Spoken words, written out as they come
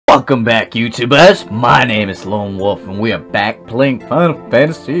Welcome back, YouTubers. My name is Lonewolf, and we are back playing Final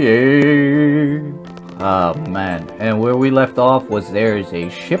Fantasy VIII. Oh man, and where we left off was there is a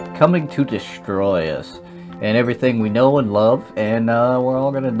ship coming to destroy us, and everything we know and love, and we're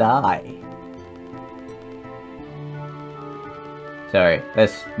all gonna die. Sorry,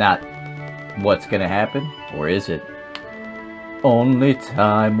 that's not what's gonna happen, or is it? Only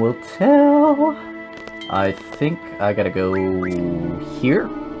time will tell. I think I gotta go here?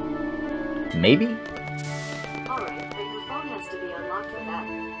 Maybe? Alright, but your phone has to be unlocked for that.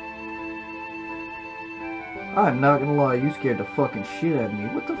 I'm not gonna lie, you scared the fucking shit out of me.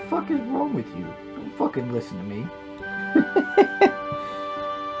 What the fuck is wrong with you? Don't fucking listen to me.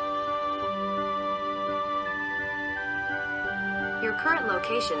 Your current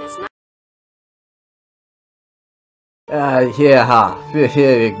location is not. Yeah,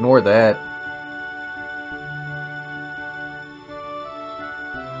 ignore that.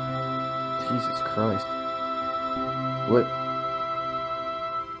 Jesus Christ. What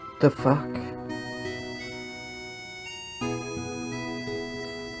the fuck?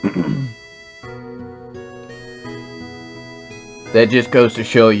 That just goes to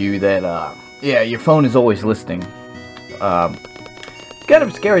show you that, yeah, your phone is always listening. It's kind of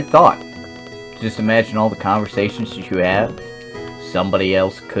a scary thought. Just imagine all the conversations that you have. Somebody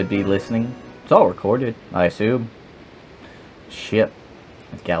else could be listening. It's all recorded, I assume. Ship.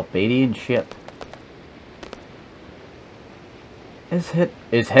 A Galbadian ship.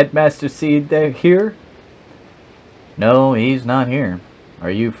 Is Headmaster Seed there here? No, he's not here.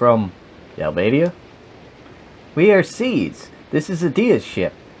 Are you from Galbadia? We are Seeds. This is Adia's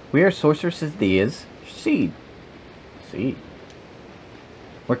ship. We are Sorceress Adia's Seed. Seed.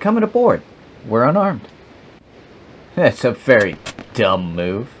 We're coming aboard. We're unarmed. That's a very dumb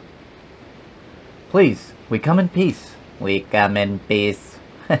move. Please, we come in peace. We come in peace.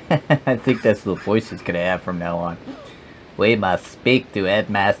 I think that's the voice it's gonna have from now on. We must speak to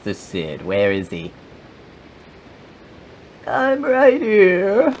Headmaster Sid. Where is he? I'm right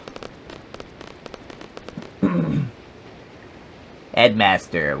here.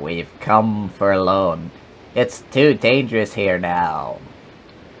 Headmaster, we've come for a loan. It's too dangerous here now.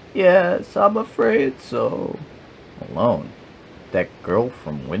 Yes, I'm afraid so. Alone? That girl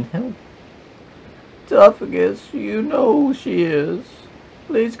from Windhill? Tuffagus, you know who she is.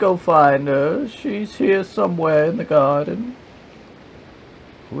 Please go find her. She's here somewhere in the garden.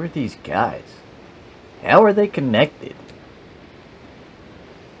 Who are these guys? How are they connected?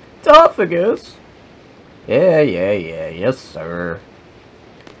 Tuffagus! Yeah, yes sir.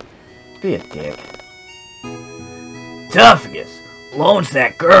 Be a dick. Tuffagus! Launch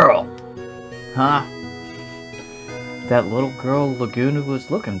that girl! Huh? That little girl Laguna was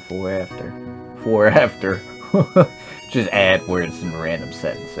looking for after. Just add words in random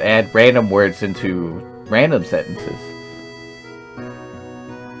sentences. Add random words into random sentences.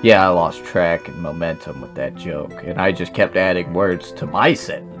 Yeah, I lost track and momentum with that joke, and I just kept adding words to my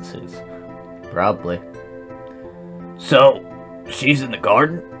sentences. Probably. So, she's in the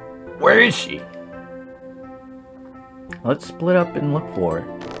garden? Where is she? Let's split up and look for her.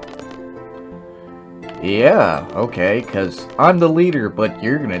 Yeah, okay, because I'm the leader, but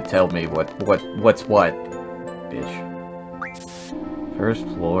you're gonna tell me what's what, bitch. First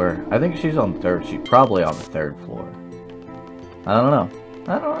floor. I think she's on the third. She's probably on the third floor. I don't know.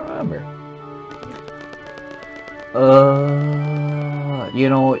 I don't remember. You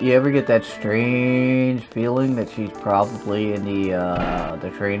know, you ever get that strange feeling that she's probably in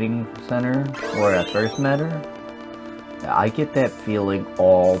the training center where I first met her? I get that feeling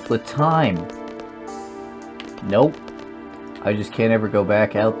all the time. Nope. I just can't ever go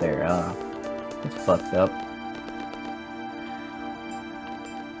back out there. It's fucked up.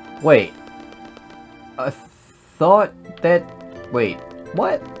 Wait. I thought that... Wait.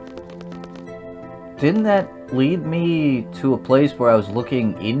 What? Didn't that lead me to a place where I was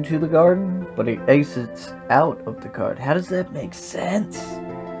looking into the garden? But it exits out of the garden. How does that make sense?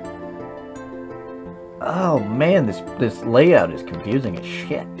 Oh man, this layout is confusing as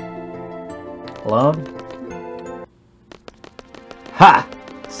shit. Alone? Ha!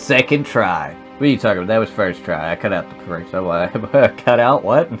 Second try. What are you talking about? That was first try. I cut out the first. Oh, I cut out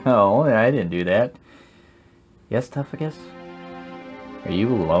what? No, I didn't do that. Yes, Tuffagus? Are you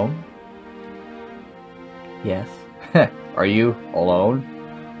alone? Yes. Are you alone?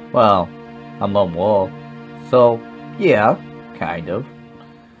 Well, I'm Lone Wolf. So, yeah, kind of.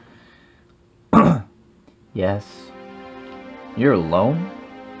 Yes. You're alone?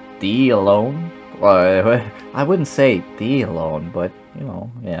 The alone? Well, I wouldn't say the alone, but, you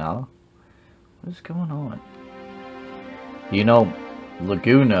know, yeah. What is going on? You know,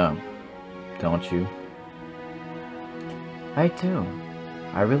 Laguna, don't you? I do.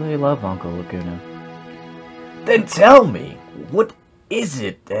 I really love Uncle Laguna. Then tell me, what is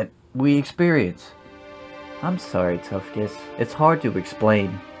it that we experience? I'm sorry, Toughness. It's hard to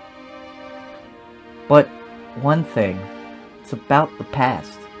explain. But one thing, it's about the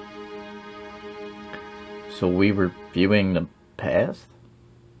past. So we were viewing the past?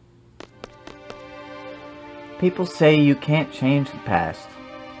 People say you can't change the past.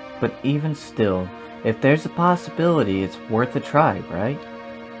 But even still, if there's a possibility, it's worth a try, right?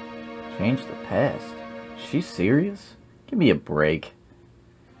 Change the past? She's serious? Give me a break.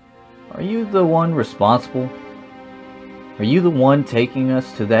 Are you the one responsible? Are you the one taking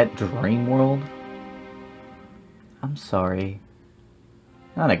us to that dream world? I'm sorry.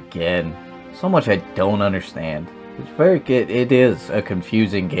 Not again. So much I don't understand. It is a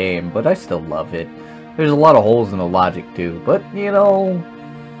confusing game, but I still love it. There's a lot of holes in the logic too, but you know,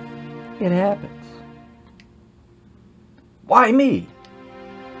 it happens. Why me?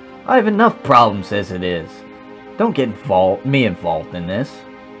 I have enough problems as it is. Don't get me involved in this.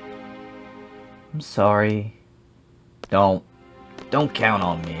 I'm sorry. Don't count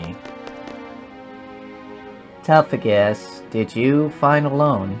on me. Tough, I guess. Did you find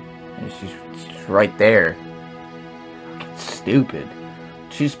alone? She's right there. Fucking stupid.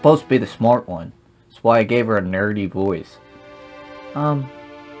 She's supposed to be the smart one. That's why I gave her a nerdy voice. I'm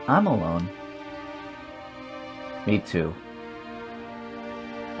alone. Me too.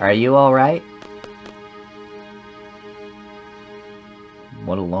 Are you alright?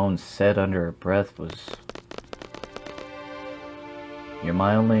 What Alone said under her breath was, "You're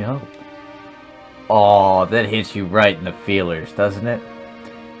my only hope." Aw, that hits you right in the feelers, doesn't it?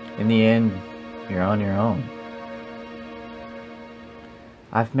 In the end, you're on your own.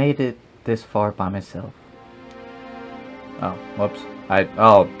 I've made it this far by myself. Oh, whoops.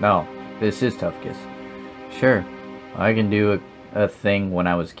 Oh, no. This is Tough Kiss. Sure, I can do a thing when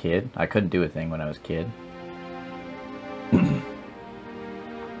I was a kid. I couldn't do a thing when I was a kid.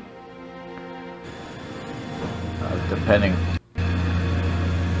 Depending...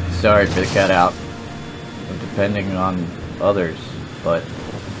 Sorry for the cutout. Depending on others, but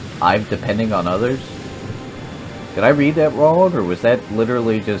I'm depending on others? Did I read that wrong, or was that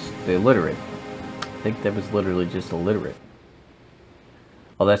literally just illiterate? I think that was literally just illiterate.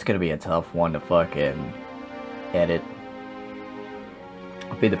 Oh, that's gonna be a tough one to fucking edit.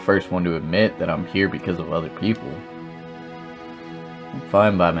 I'll be the first one to admit that I'm here because of other people. I'm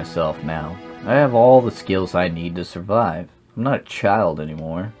fine by myself now. I have all the skills I need to survive. I'm not a child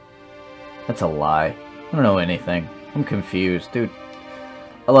anymore. That's a lie. I don't know anything. I'm confused. Dude,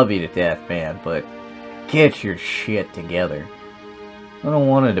 I love you to death, man, but get your shit together. I don't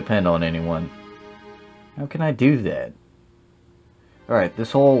want to depend on anyone. How can I do that? Alright,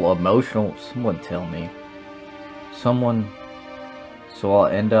 this whole emotional... Someone tell me. Someone... So I'll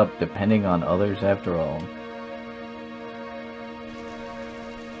end up depending on others after all.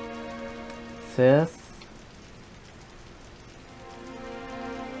 Sis?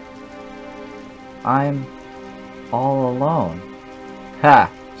 I'm all alone. Ha!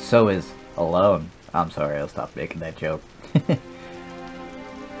 So is alone. I'm sorry, I'll stop making that joke.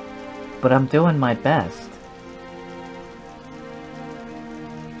 But I'm doing my best.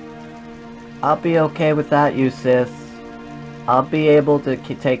 I'll be okay without you, sis. I'll be able to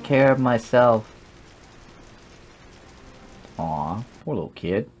take care of myself. Aw, poor little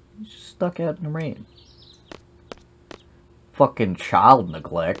kid. He's just stuck out in the rain. Fucking child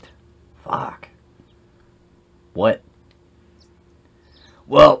neglect. Fuck. What?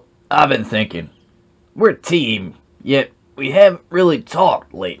 Well, I've been thinking. We're a team, yet we haven't really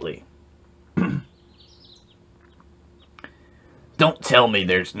talked lately. Don't tell me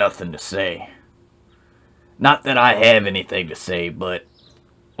there's nothing to say. Not that I have anything to say, but,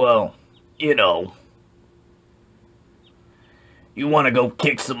 well, you know. You want to go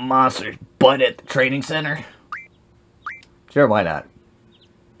kick some monster's butt at the training center? Sure, why not?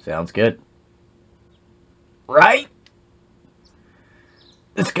 Sounds good. Right?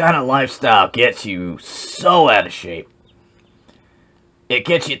 This kind of lifestyle gets you so out of shape. It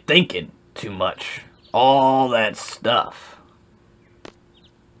gets you thinking too much. All that stuff.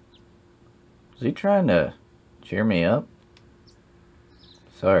 Is he trying to cheer me up?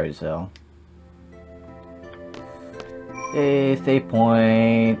 Sorry, Zell. Save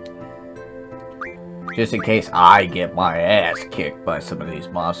point. Just in case I get my ass kicked by some of these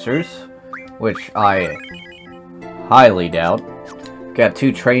monsters. Which I highly doubt. Got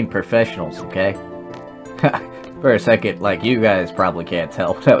 2 trained professionals, okay? For a second, like, you guys probably can't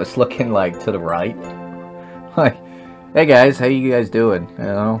tell what I was looking like to the right. Like, Hey guys, how you guys doing? You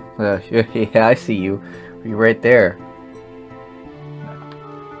know, yeah, I see you. You're right there.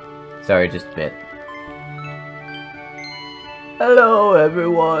 Sorry, just a bit. Hello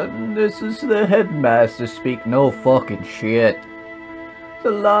everyone, this is the headmaster speak. No fucking shit.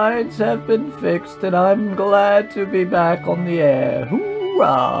 The lines have been fixed and I'm glad to be back on the air.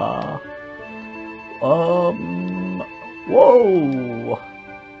 Hoorah! Whoa!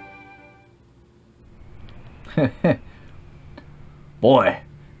 Boy,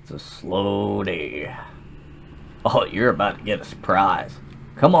 it's a slow day. Oh, you're about to get a surprise.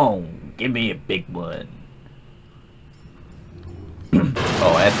 Come on, give me a big one.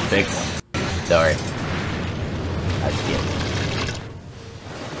 Oh, that's a big one. Sorry. I skipped.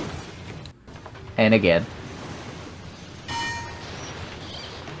 And again.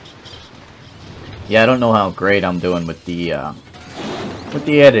 Yeah, I don't know how great I'm doing with the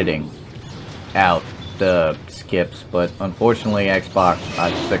editing out the skips, but unfortunately Xbox,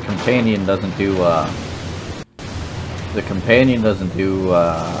 the companion doesn't do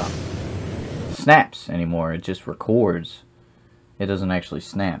snaps anymore. It just records. It doesn't actually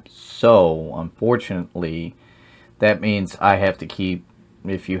snap. So unfortunately, that means I have to keep,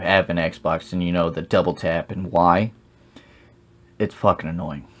 if you have an Xbox and you know the double tap and why, it's fucking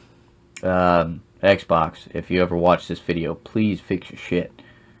annoying. Xbox, if you ever watch this video, please fix your shit.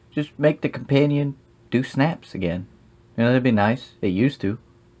 Just make the companion do snaps again. You know, that'd be nice. It used to.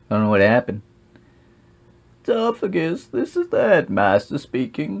 I don't know what happened. Esophagus, this is the headmaster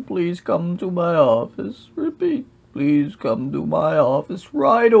speaking. Please come to my office. Repeat. Please come to my office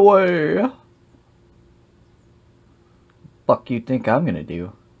right away. Fuck you think I'm gonna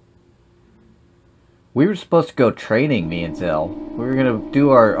do? We were supposed to go training, me and Zell. We were gonna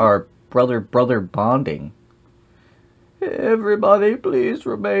do our brother bonding. Everybody, please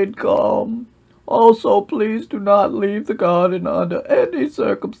remain calm. Also, please do not leave the garden under any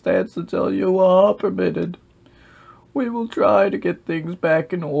circumstance until you are permitted. We will try to get things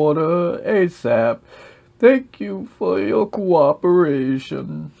back in order ASAP. Thank you for your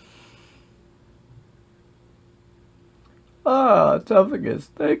cooperation. Ah, Tuffagus,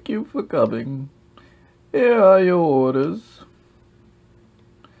 thank you for coming. Here are your orders.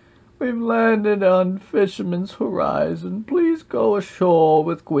 We've landed on Fisherman's Horizon. Please go ashore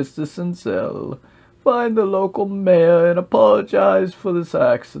with Quistis and Zell. Find the local mayor and apologize for this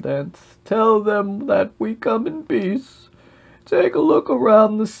accident. Tell them that we come in peace. Take a look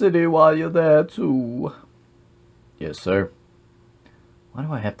around the city while you're there, too. Yes, sir. Why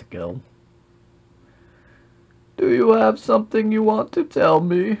do I have to go? Do you have something you want to tell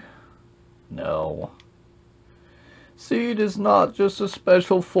me? No. Seed is not just a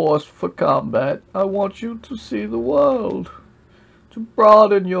special force for combat. I want you to see the world. To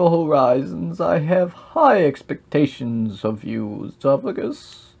broaden your horizons, I have high expectations of you,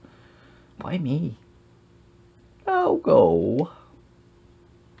 Esophagus. Why me? Now go.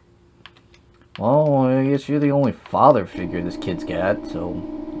 Well, I guess you're the only father figure this kid's got, so,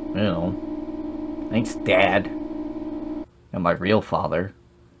 you know. Thanks, Dad. And my real father.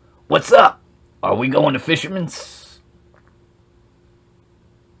 What's up? Are we going to Fisherman's?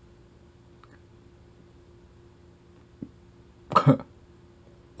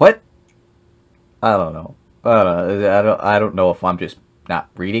 What? I don't know. I don't know if I'm just not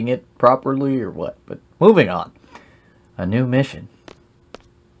reading it properly or what, but moving on. A new mission.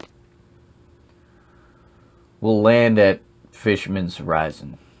 We'll land at Fisherman's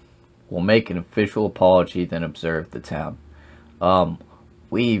Horizon. We'll make an official apology, then observe the town.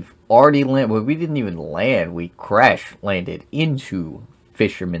 We've already landed. Well, we didn't even land. We crash landed into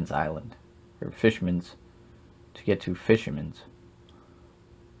Fisherman's Island. Or Fisherman's. To get to Fisherman's.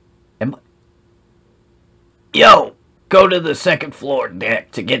 Yo! Go to the second floor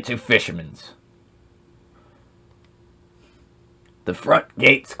deck to get to Fisherman's. The front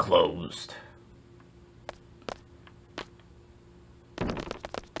gate's closed.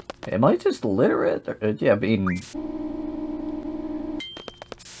 Am I just illiterate? Or, yeah, I mean...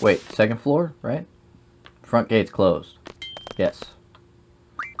 Wait, second floor, right? Front gate's closed. Yes.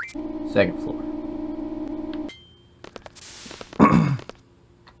 Second floor.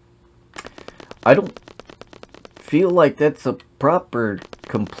 I don't feel like that's a proper,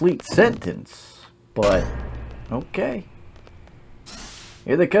 complete sentence, but okay.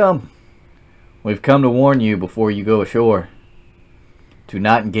 Here they come. We've come to warn you before you go ashore. Do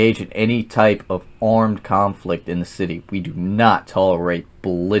not engage in any type of armed conflict in the city. We do not tolerate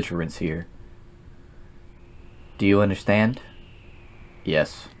belligerence here. Do you understand?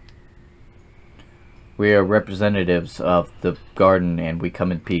 Yes. We are representatives of the garden and we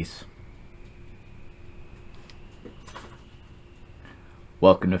come in peace.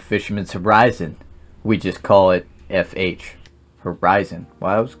 Welcome to Fisherman's Horizon. We just call it FH. Horizon.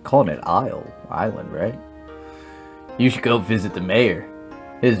 Well, I was calling it Island, right? You should go visit the mayor.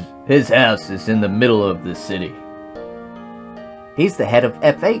 His house is in the middle of the city. He's the head of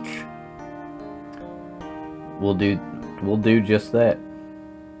FH. We'll do just that.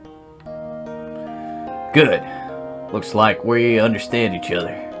 Good. Looks like we understand each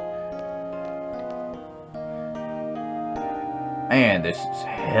other. Man, this is a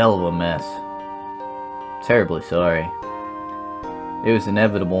hell of a mess. Terribly sorry. It was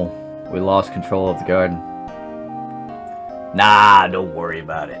inevitable. We lost control of the garden. Nah, don't worry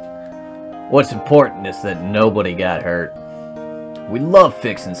about it. What's important is that nobody got hurt. We love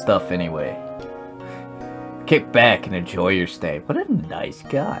fixing stuff anyway. Kick back and enjoy your stay. What a nice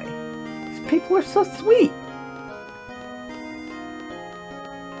guy. These people are so sweet.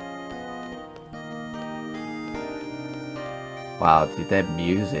 Wow, dude, that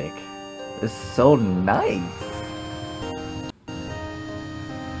music is so nice.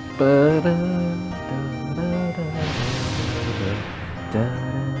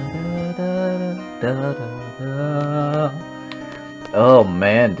 Oh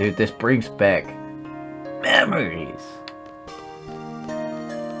man, dude, this brings back memories.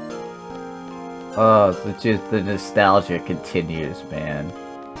 Oh, the nostalgia continues, man.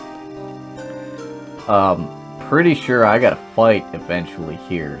 Pretty sure I gotta fight eventually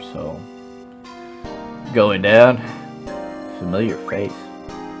here, so going down. Familiar face.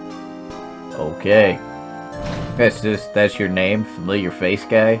 Okay. That's your name, familiar face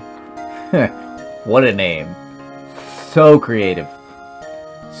guy? What a name. So creative.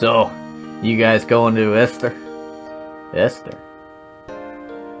 So, you guys going to Esther? Esther?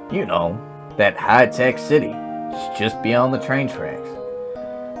 You know, that high-tech city. It's just beyond the train tracks.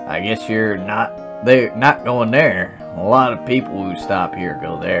 I guess you're not going there. A lot of people who stop here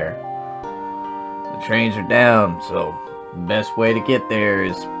go there. The trains are down, so the best way to get there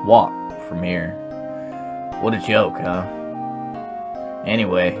is walk from here. What a joke, huh?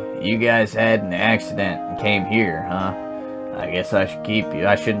 Anyway, you guys had an accident and came here, huh? I guess I should keep you.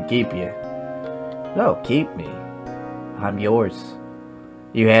 I shouldn't keep you. No, keep me. I'm yours.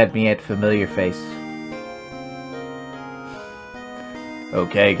 You had me at familiar face.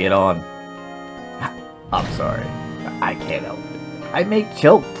 Okay, get on. I'm sorry. I can't help it. I make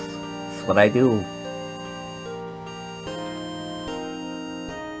jokes. That's what I do.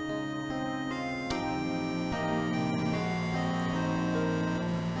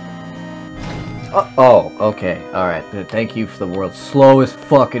 Oh, okay. Alright. Thank you for the world's slowest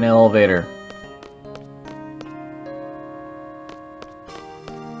fucking elevator.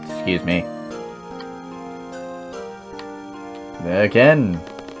 Excuse me. Again.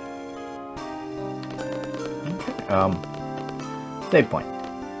 Save point.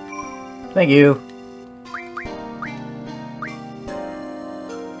 Thank you.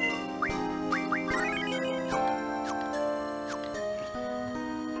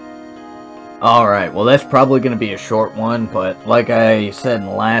 Alright, well that's probably going to be a short one, but like I said in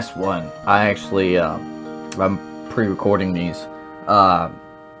the last one, I actually, I'm pre-recording these,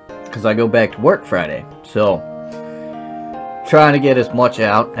 because I go back to work Friday, so trying to get as much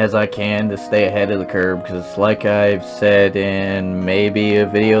out as I can to stay ahead of the curve, because like I've said in maybe a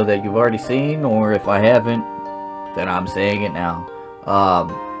video that you've already seen, or if I haven't, then I'm saying it now.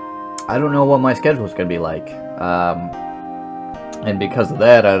 I don't know what my schedule is going to be like, and because of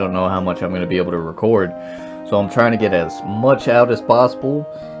that, I don't know how much I'm going to be able to record, so I'm trying to get as much out as possible,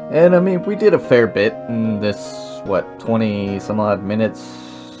 and I mean, we did a fair bit in this, what, 20 some odd minutes,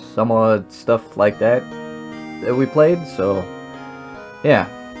 some odd stuff like that we played, so yeah,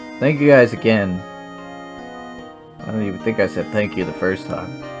 thank you guys again. I don't even think I said thank you the first time.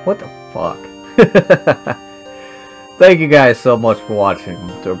 What the fuck? Thank you guys so much for watching.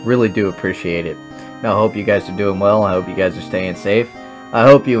 I really do appreciate it. And I hope you guys are doing well. I hope you guys are staying safe. I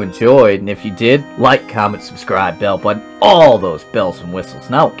hope you enjoyed, and if you did, like, comment, subscribe, bell button, all those bells and whistles.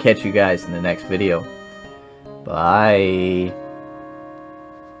 And I'll catch you guys in the next video. Bye.